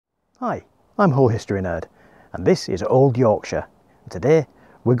Hi, I'm Whole History Nerd, and this is Old Yorkshire. And today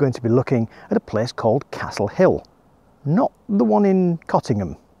we're going to be looking at a place called Castle Hill. Not the one in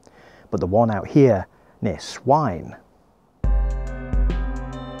Cottingham, but the one out here near Swine.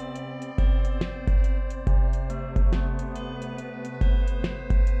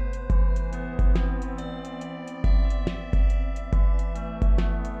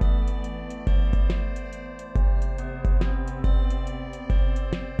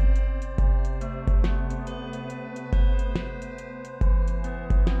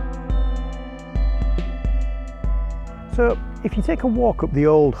 So if you take a walk up the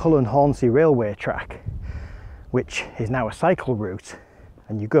old Hull and Hornsey railway track, which is now a cycle route,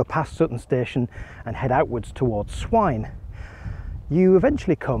 and you go past Sutton station and head outwards towards Swine, you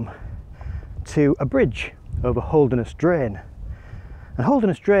eventually come to a bridge over Holderness Drain. And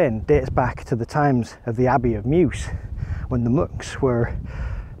Holderness Drain dates back to the times of the Abbey of Mews, when the monks were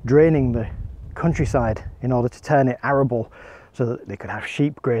draining the countryside in order to turn it arable so that they could have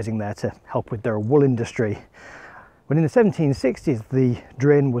sheep grazing there to help with their wool industry. But in the 1760s, the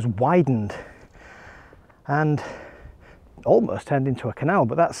drain was widened and almost turned into a canal,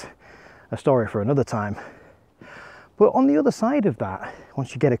 but that's a story for another time. But on the other side of that,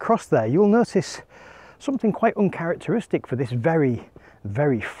 once you get across there, you'll notice something quite uncharacteristic for this very,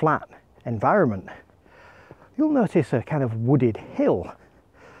 very flat environment. You'll notice a kind of wooded hill.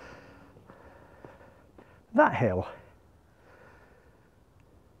 That hill.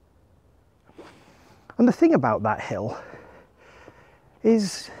 And the thing about that hill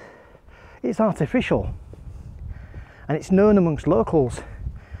is it's artificial, and it's known amongst locals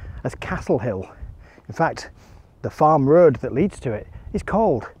as Castle Hill. In fact, the farm road that leads to it is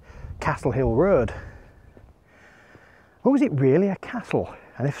called Castle Hill Road. But was it really a castle?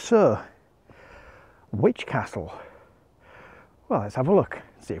 And if so, which castle? Well, let's have a look,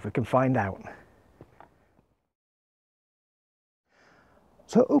 see if we can find out.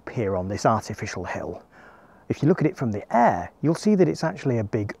 So up here on this artificial hill, if you look at it from the air, you'll see that it's actually a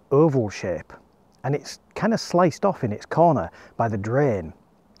big oval shape, and it's kind of sliced off in its corner by the drain,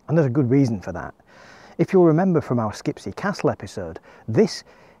 and there's a good reason for that. If you'll remember from our Skipsea Castle episode, this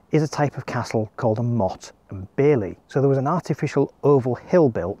is a type of castle called a motte and bailey. So there was an artificial oval hill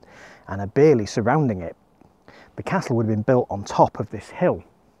built and a bailey surrounding it. The castle would have been built on top of this hill.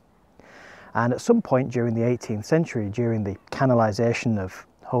 And at some point during the 18th century, during the canalisation of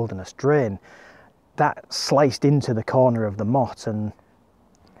Holderness Drain, that sliced into the corner of the motte and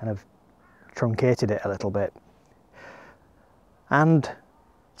kind of truncated it a little bit. And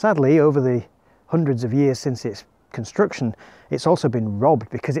sadly, over the hundreds of years since its construction, it's also been robbed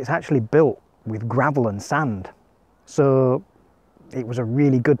because it's actually built with gravel and sand. So it was a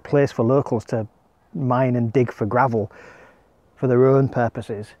really good place for locals to mine and dig for gravel for their own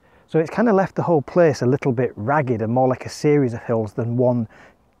purposes. So it's kind of left the whole place a little bit ragged and more like a series of hills than one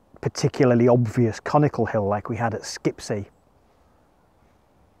particularly obvious conical hill like we had at Skipsea.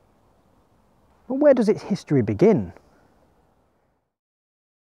 But where does its history begin?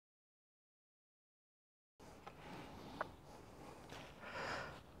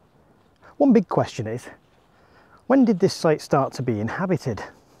 One big question is, when did this site start to be inhabited?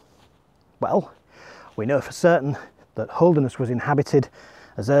 Well, we know for certain that Holderness was inhabited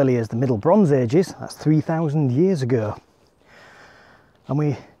as early as the Middle Bronze Ages, that's 3,000 years ago. And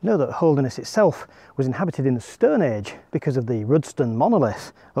we know that Holderness itself was inhabited in the Stone Age because of the Rudston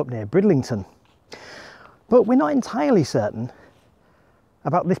monolith up near Bridlington. But we're not entirely certain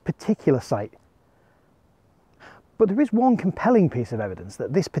about this particular site. But there is one compelling piece of evidence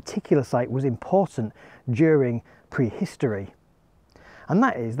that this particular site was important during prehistory. And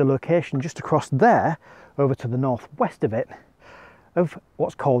that is the location just across there, over to the northwest of it, of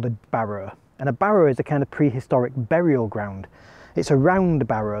what's called a barrow. And a barrow is a kind of prehistoric burial ground. It's a round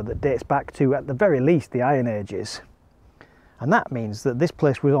barrow that dates back to, at the very least, the Iron Ages. And that means that this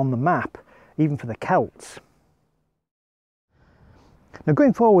place was on the map, even for the Celts. Now,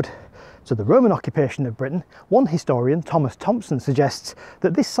 going forward to the Roman occupation of Britain, one historian, Thomas Thompson, suggests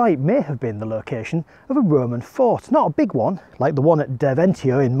that this site may have been the location of a Roman fort. Not a big one, like the one at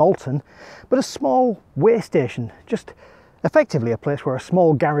Derventio in Malton, but a small way station, just effectively a place where a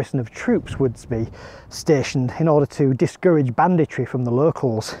small garrison of troops would be stationed in order to discourage banditry from the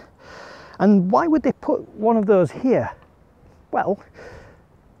locals. And why would they put one of those here? Well,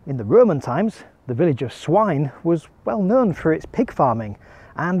 in the Roman times, the village of Swine was well known for its pig farming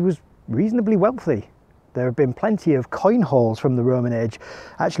and was reasonably wealthy. There have been plenty of coin holes from the Roman age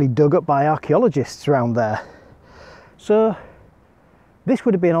actually dug up by archaeologists around there. So this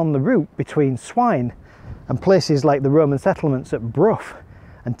would have been on the route between Swine and places like the Roman settlements at Brough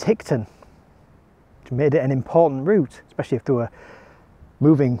and Ticton, which made it an important route, especially if they were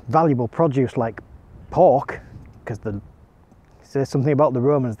moving valuable produce like pork, because there's something about the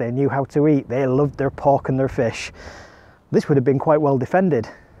Romans, they knew how to eat, they loved their pork and their fish. This would have been quite well defended.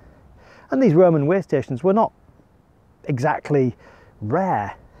 And these Roman way stations were not exactly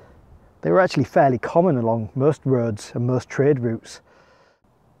rare. They were actually fairly common along most roads and most trade routes.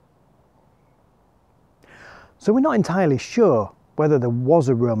 So we're not entirely sure whether there was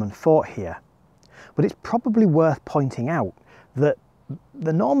a Roman fort here, but it's probably worth pointing out that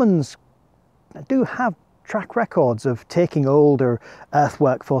the Normans do have track records of taking older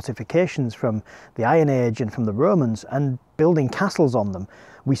earthwork fortifications from the Iron Age and from the Romans and building castles on them.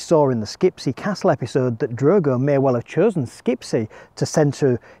 We saw in the Skipsea Castle episode that Drogo may well have chosen Skipsea to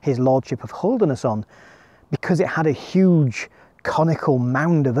centre his lordship of Holderness on, because it had a huge conical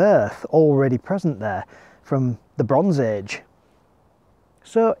mound of earth already present there from the Bronze Age.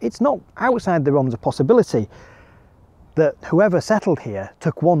 So it's not outside the realms of possibility that whoever settled here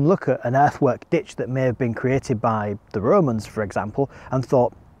took one look at an earthwork ditch that may have been created by the Romans, for example, and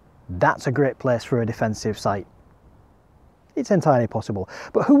thought, that's a great place for a defensive site. It's entirely possible.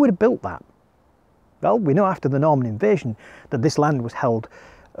 But who would have built that? Well, we know after the Norman invasion that this land was held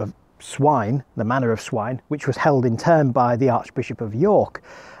of Swine, the manor of Swine, which was held in turn by the Archbishop of York.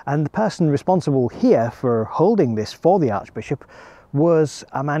 And the person responsible here for holding this for the Archbishop was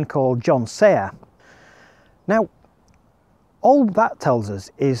a man called John Sayre. Now, all that tells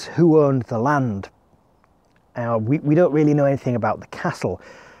us is who owned the land. We don't really know anything about the castle.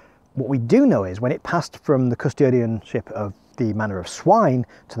 What we do know is when it passed from the custodianship of the manor of Swine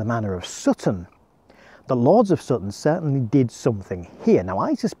to the manor of Sutton, the Lords of Sutton certainly did something here. Now,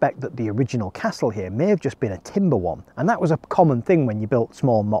 I suspect that the original castle here may have just been a timber one, and that was a common thing when you built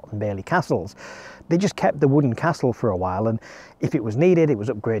small motte and bailey castles. They just kept the wooden castle for a while, and if it was needed, it was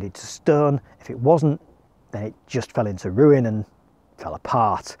upgraded to stone. If it wasn't, then it just fell into ruin and fell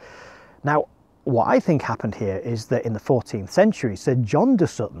apart. Now, what I think happened here is that in the 14th century, Sir John de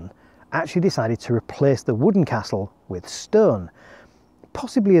Sutton actually decided to replace the wooden castle with stone,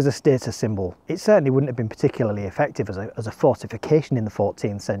 possibly as a status symbol. It certainly wouldn't have been particularly effective as a fortification in the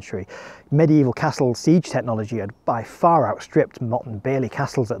 14th century. Medieval castle siege technology had by far outstripped motte and bailey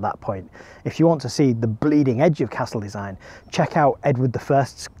castles at that point. If you want to see the bleeding edge of castle design, check out Edward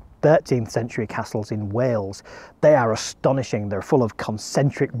I's 13th century castles in Wales. They are astonishing. They're full of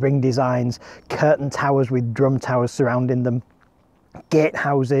concentric ring designs, curtain towers with drum towers surrounding them,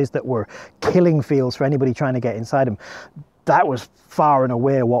 gatehouses that were killing fields for anybody trying to get inside them. That was far and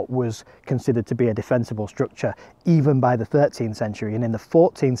away what was considered to be a defensible structure, even by the 13th century. And in the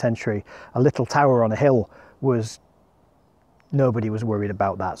 14th century, a little tower on a hill nobody was worried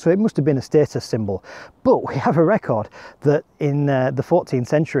about that. So it must have been a status symbol. But we have a record that in the 14th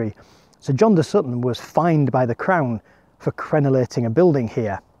century, Sir John de Sutton was fined by the Crown for crenellating a building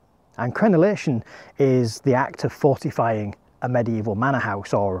here. And crenellation is the act of fortifying a medieval manor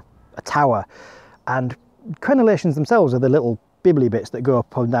house or a tower. And crenellations themselves are the little bibbly bits that go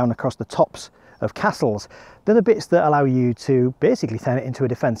up and down across the tops of castles. They're the bits that allow you to basically turn it into a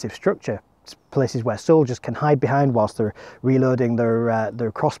defensive structure. It's places where soldiers can hide behind whilst they're reloading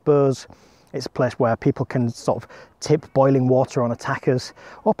their crossbows. It's a place where people can sort of tip boiling water on attackers,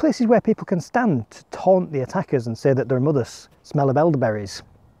 or places where people can stand to taunt the attackers and say that their mothers smell of elderberries.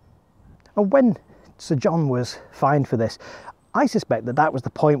 And when Sir John was fined for this, I suspect that that was the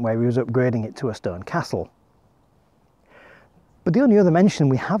point where he was upgrading it to a stone castle. But the only other mention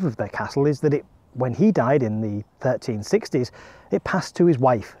we have of their castle is that when he died in the 1360s, it passed to his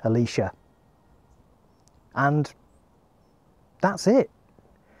wife, Alicia. And that's it.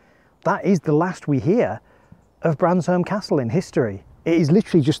 That is the last we hear of Branceholme Castle in history. It is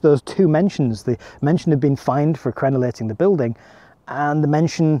literally just those two mentions, the mention of being fined for crenellating the building and the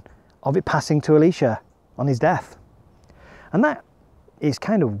mention of it passing to Alicia on his death. And that is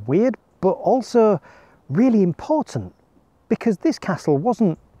kind of weird, but also really important, because this castle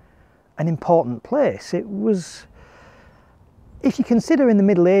wasn't an important place. It was, if you consider in the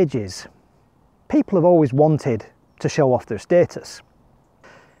Middle Ages, people have always wanted to show off their status.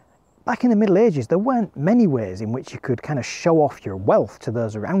 Back in the Middle Ages, there weren't many ways in which you could kind of show off your wealth to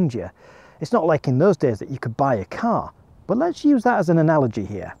those around you. It's not like in those days that you could buy a car, but let's use that as an analogy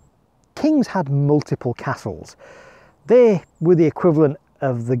here. Kings had multiple castles. They were the equivalent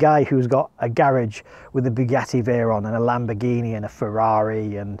of the guy who's got a garage with a Bugatti Veyron and a Lamborghini and a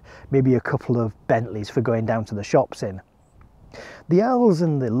Ferrari and maybe a couple of Bentleys for going down to the shops in. The earls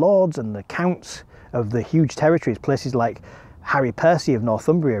and the lords and the counts of the huge territories, places like Harry Percy of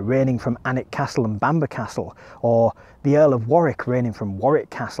Northumbria reigning from Alnwick Castle and Bamber Castle, or the Earl of Warwick reigning from Warwick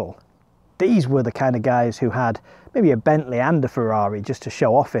Castle. These were the kind of guys who had maybe a Bentley and a Ferrari just to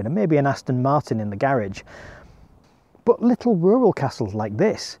show off in, and maybe an Aston Martin in the garage. But little rural castles like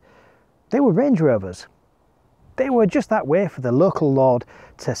this, they were Range Rovers. They were just that way for the local lord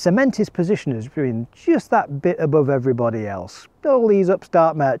to cement his position as being just that bit above everybody else. All these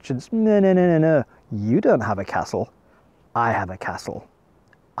upstart merchants, no, you don't have a castle. I have a castle.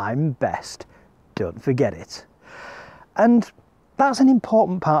 I'm best. Don't forget it. And that's an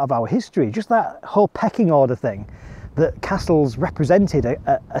important part of our history, just that whole pecking order thing, that castles represented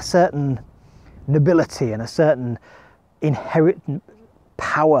a certain nobility and a certain inherent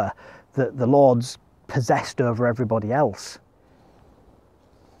power that the lords possessed over everybody else.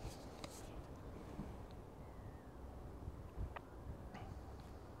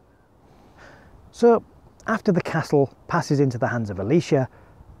 So after the castle passes into the hands of Alicia,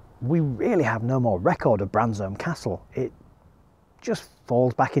 we really have no more record of Bransholme Castle. It just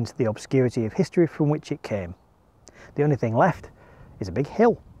falls back into the obscurity of history from which it came. The only thing left is a big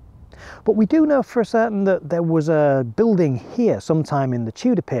hill. But we do know for certain that there was a building here sometime in the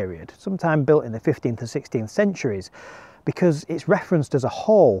Tudor period, sometime built in the 15th and 16th centuries, because it's referenced as a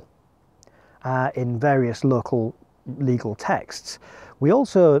hall in various local legal texts. We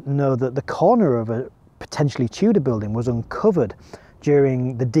also know that the corner of a potentially Tudor building was uncovered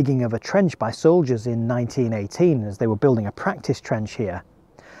during the digging of a trench by soldiers in 1918 as they were building a practice trench here.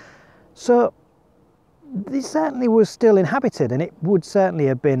 So this certainly was still inhabited, and it would certainly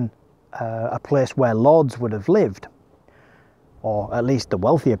have been a place where lords would have lived, or at least the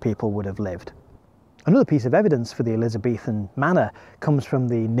wealthier people would have lived. Another piece of evidence for the Elizabethan manor comes from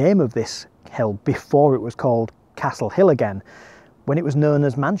the name of this hill before it was called Castle Hill again, when it was known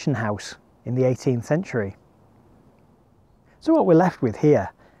as Mansion House in the 18th century. So what we're left with here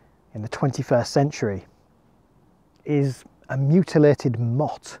in the 21st century is a mutilated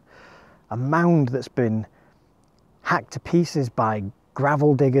motte, a mound that's been hacked to pieces by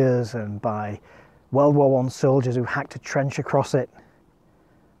gravel diggers and by World War I soldiers who hacked a trench across it.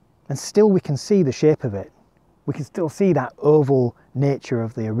 And still we can see the shape of it. We can still see that oval nature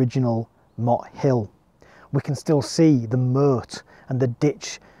of the original motte hill. We can still see the moat and the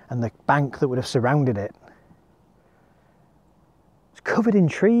ditch and the bank that would have surrounded it. It's covered in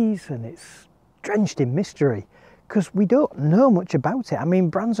trees and it's drenched in mystery because we don't know much about it. I mean,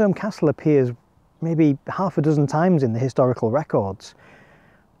 Bransholme Castle appears maybe half a dozen times in the historical records.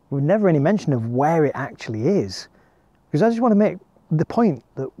 We've never any mention of where it actually is, because I just want to make the point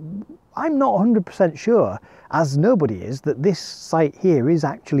that I'm not 100% sure, as nobody is, that this site here is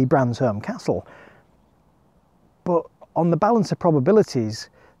actually Bransholme Castle. But on the balance of probabilities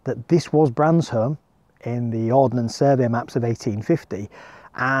that this was Bransholme in the Ordnance Survey maps of 1850,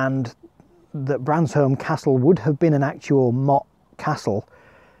 and that Bransholme Castle would have been an actual motte castle,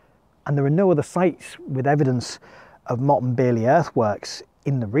 and there are no other sites with evidence of Motte and Bailey earthworks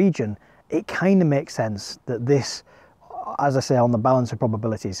in the region, it kind of makes sense that this, as I say, on the balance of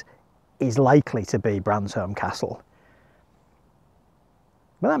probabilities, is likely to be Bransholme Castle.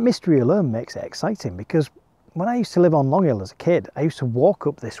 But that mystery alone makes it exciting, because when I used to live on Long Hill as a kid, I used to walk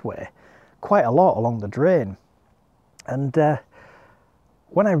up this way quite a lot along the drain. And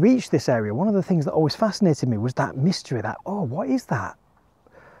when I reached this area, one of the things that always fascinated me was that mystery, that, oh, what is that?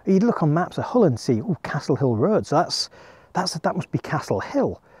 You'd look on maps of Hull and see, oh, Castle Hill Road, so that must be Castle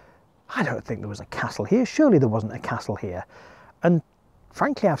Hill. I don't think there was a castle here. Surely there wasn't a castle here. And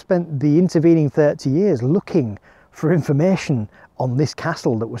frankly, I've spent the intervening 30 years looking for information on this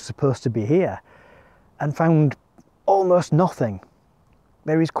castle that was supposed to be here and found almost nothing.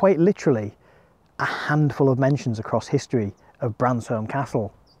 There is quite literally a handful of mentions across history of Bransholme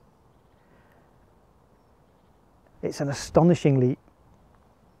Castle. It's an astonishingly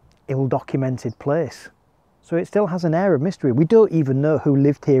ill-documented place. So it still has an air of mystery. We don't even know who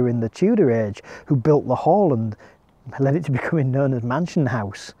lived here in the Tudor age, who built the hall and led it to becoming known as Mansion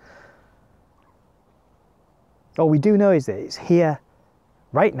House. All we do know is that it's here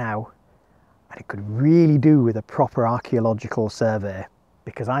right now, and it could really do with a proper archaeological survey,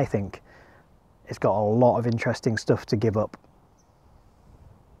 because I think it's got a lot of interesting stuff to give up.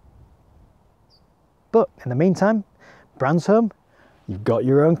 But in the meantime, Bransholme, you've got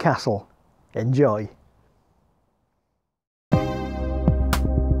your own castle. Enjoy.